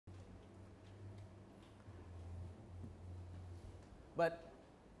But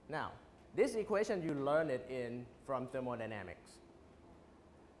now, this equation you learned it from thermodynamics.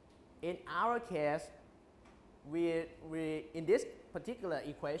 In our case, in this particular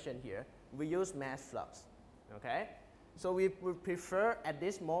equation here, we use mass flux. Okay? So we would prefer at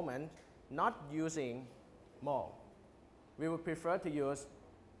this moment not using mole. We would prefer to use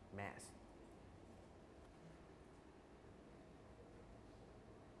mass.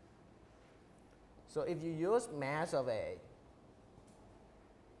 So if you use mass of A,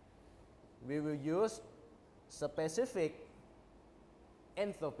 we will use specific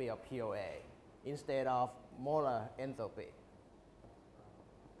enthalpy of POA instead of molar enthalpy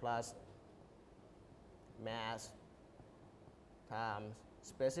plus mass times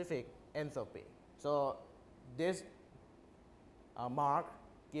specific enthalpy. So this mark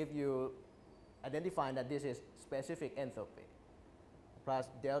give you identifying that this is specific enthalpy plus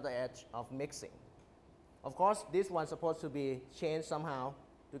delta H of mixing. Of course, this one's supposed to be changed somehow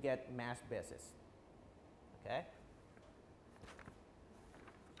to get mass basis. Okay?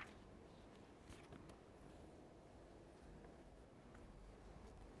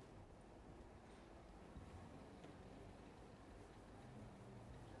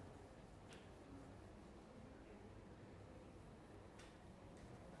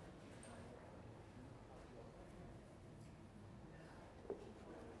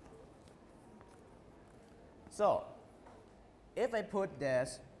 So, if I put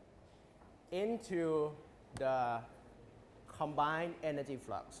this into the combined energy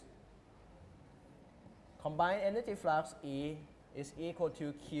flux, combined energy flux E is equal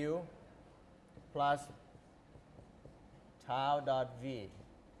to Q plus tau dot V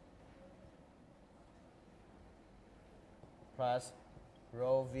plus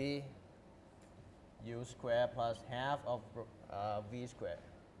rho V U squared plus half of V squared.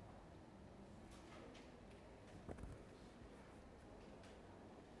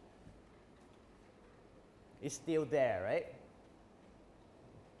 It's still there, right?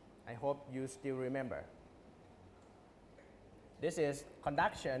 I hope you still remember. This is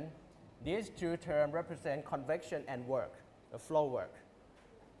conduction. These two terms represent convection and work, the flow work.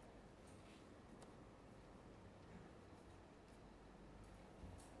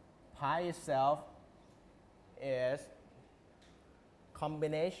 Pi itself is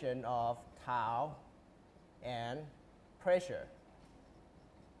combination of tau and pressure.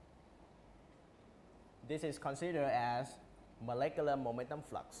 This is considered as molecular momentum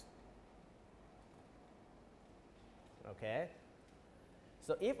flux. Okay?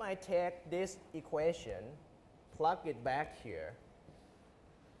 So if I take this equation, plug it back here,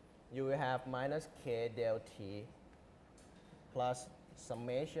 you will have minus k del T plus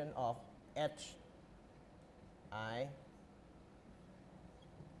summation of H I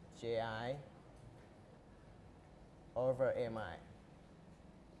J I over Mi.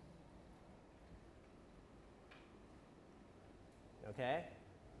 Okay?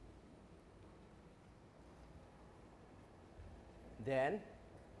 Then,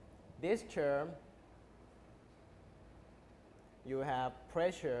 this term, you have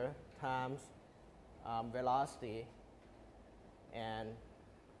pressure times velocity and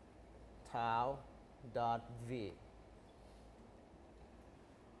tau dot V.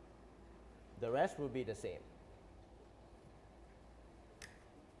 The rest will be the same.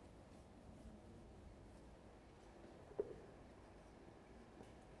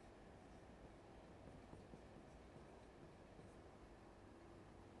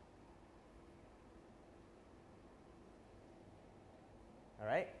 All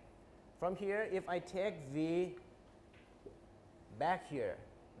right? From here, if I take V back here,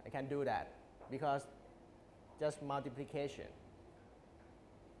 I can do that because just multiplication.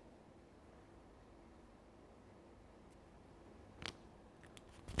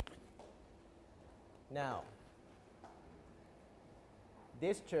 Now,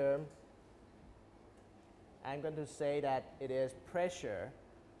 this term, I'm going to say that it is pressure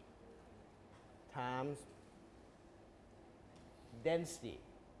times density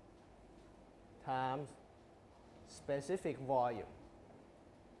times specific volume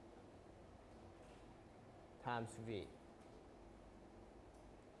times V.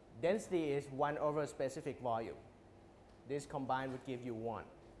 Density is 1 over specific volume. This combined would give you 1.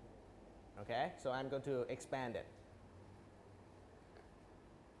 Okay? So I'm going to expand it.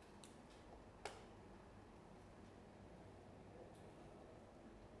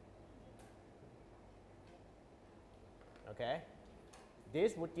 Okay?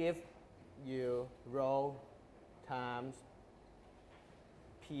 This would give you rho times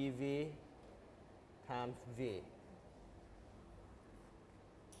PV times V.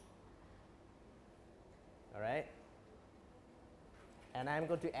 All right? And I'm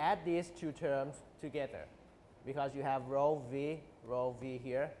going to add these two terms together because you have rho V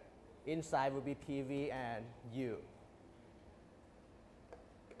here. Inside will be PV and U.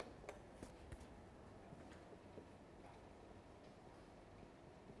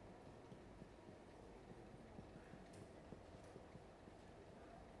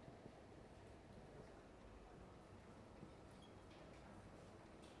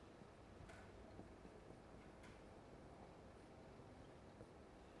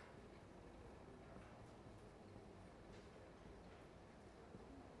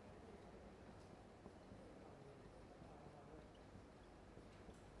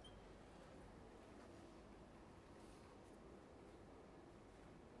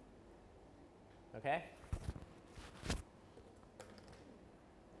 Okay?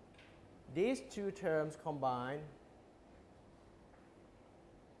 These two terms combine.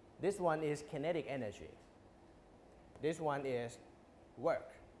 This one is kinetic energy. This one is work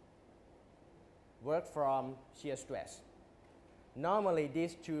from shear stress. Normally,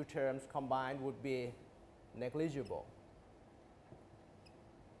 these two terms combined would be negligible.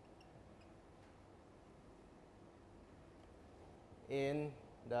 In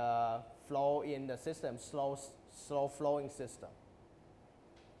the flow in the system, slow flowing system.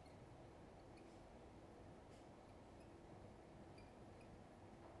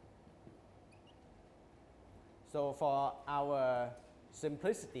 So for our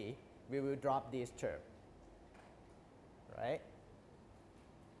simplicity, we will drop this term, right?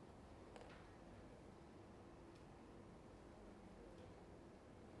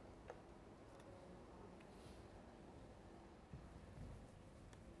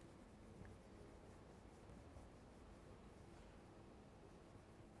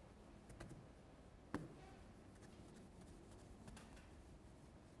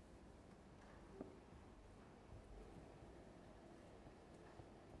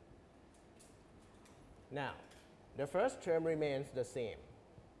 Now, the first term remains the same,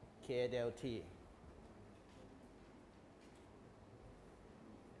 K del T.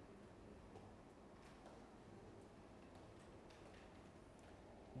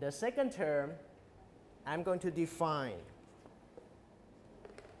 The second term, I'm going to define.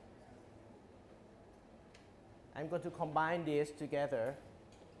 I'm going to combine these together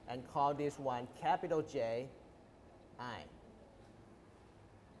and call this one capital J I.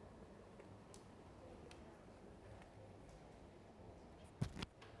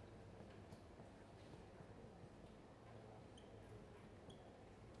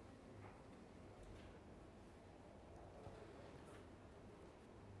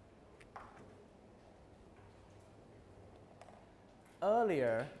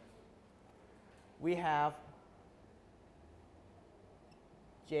 Earlier, we have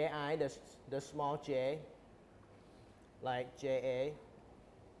Ji, the small j, like Ja.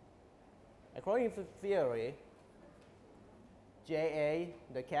 According to theory,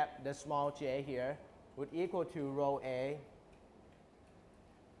 Ja, the small j here, would equal to rho A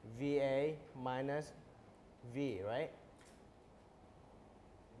Va minus V, right?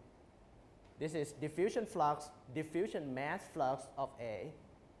 This is diffusion mass flux of A.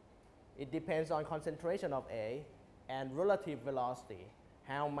 It depends on concentration of A and relative velocity,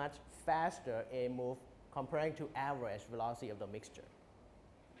 how much faster A moves comparing to average velocity of the mixture.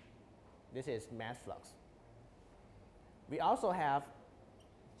 This is mass flux. We also have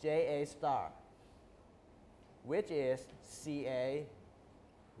Ja star, which is Ca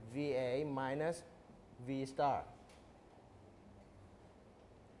Va minus V star.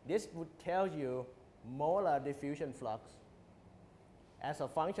 This would tell you molar diffusion flux as a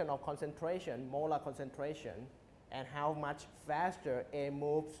function of concentration, molar concentration, and how much faster A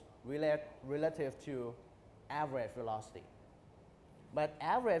moves relative to average velocity. But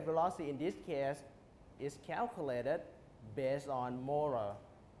average velocity in this case is calculated based on molar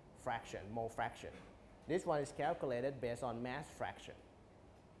fraction, mole fraction. This one is calculated based on mass fraction,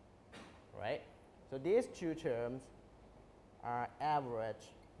 right? So these two terms are average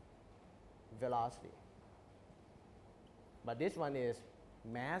velocity. But this one is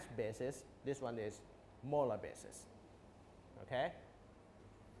mass basis, this one is molar basis, okay?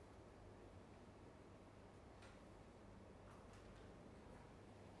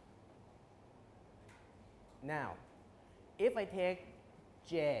 Now, if I take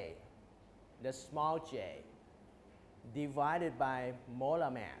J, the small j, divided by molar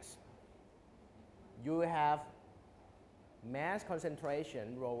mass, you have mass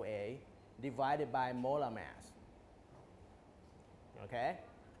concentration, rho A, divided by molar mass. Okay?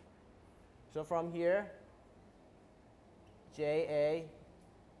 So from here, Ja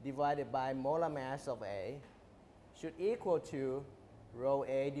divided by molar mass of A should equal to rho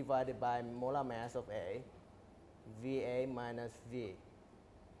A divided by molar mass of A, VA minus V.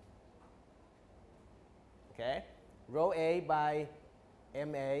 Okay? Rho A by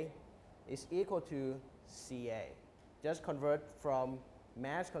MA is equal to CA. Just convert from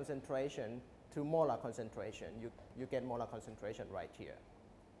mass concentration to molar concentration. You get molar concentration right here.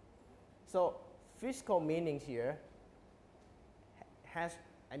 So physical meaning here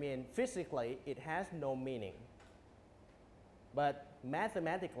physically it has no meaning. But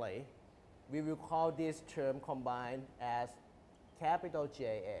mathematically, we will call this term combined as capital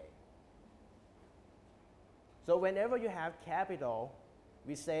JA. So whenever you have capital,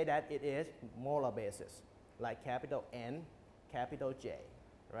 we say that it is molar basis, like capital N, capital J,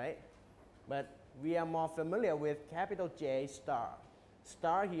 right? But we are more familiar with capital J star.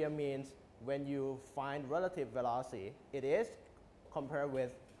 Star here means when you find relative velocity, it is compared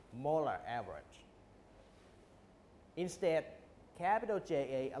with molar average. Instead, capital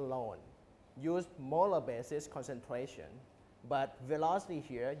JA alone use molar basis concentration, but velocity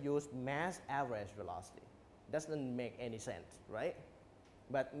here use mass average velocity. Doesn't make any sense, right?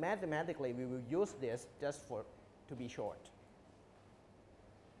 But mathematically, we will use this just to be short.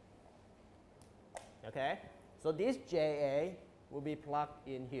 Okay? So this JA will be plugged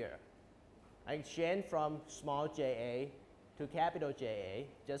in here. I change from small JA to capital JA,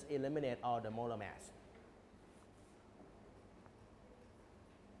 just eliminate all the molar mass.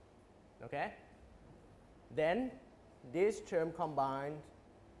 Okay? Then this term combined,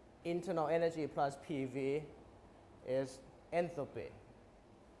 internal energy plus PV is enthalpy.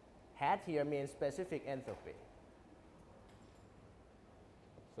 Hat here means specific enthalpy.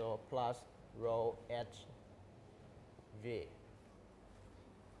 So plus rho HV.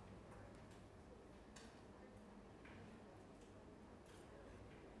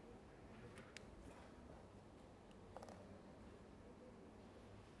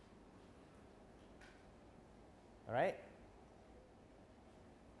 All right?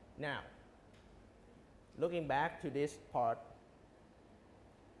 Now, looking back to this part,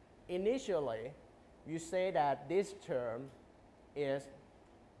 initially, you say that this term is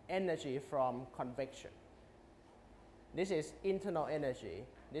energy from convection. This is internal energy.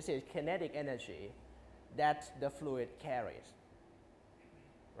 This is kinetic energy that the fluid carries.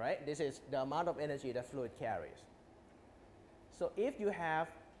 Right? This is the amount of energy the fluid carries. So if you have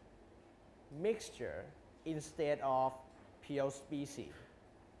mixture instead of pure species,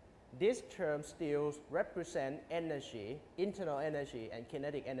 this term still represents energy, internal energy and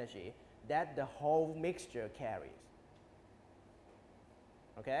kinetic energy that the whole mixture carries.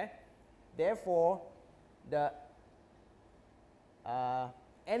 Okay? Therefore, the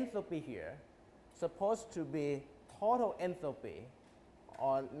enthalpy here supposed to be total enthalpy,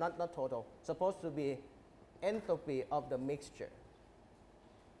 or not total, supposed to be enthalpy of the mixture.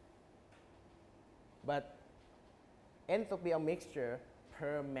 But enthalpy of mixture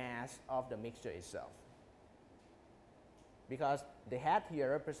per mass of the mixture itself. Because the hat here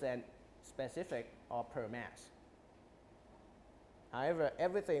represents specific or per mass. However,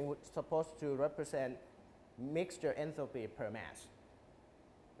 everything was supposed to represent mixture enthalpy per mass.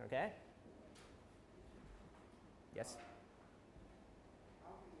 Okay? Yes?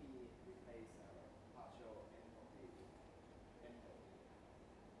 How can we replace partial enthalpy with enthalpy?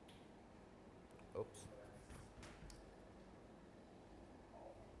 Oops.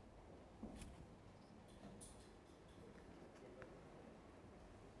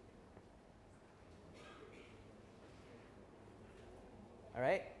 All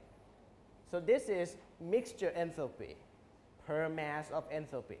right? So this is mixture enthalpy per mass of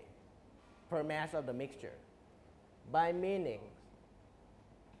enthalpy, per mass of the mixture. By meaning,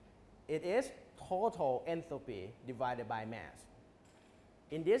 it is total enthalpy divided by mass.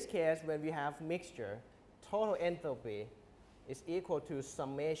 In this case, when we have mixture, total enthalpy is equal to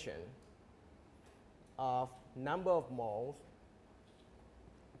summation of number of moles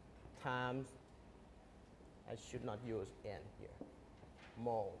times, I should not use N here,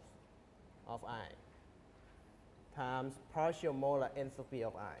 moles of I times partial molar enthalpy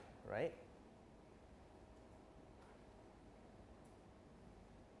of I, right?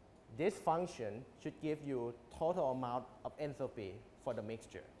 This function should give you total amount of enthalpy for the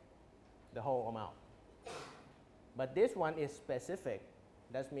mixture, the whole amount. But this one is specific.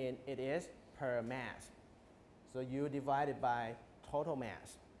 That means it is per mass. So you divide it by total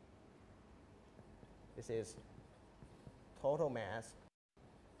mass. This is total mass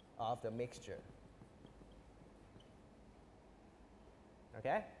of the mixture.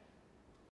 Okay?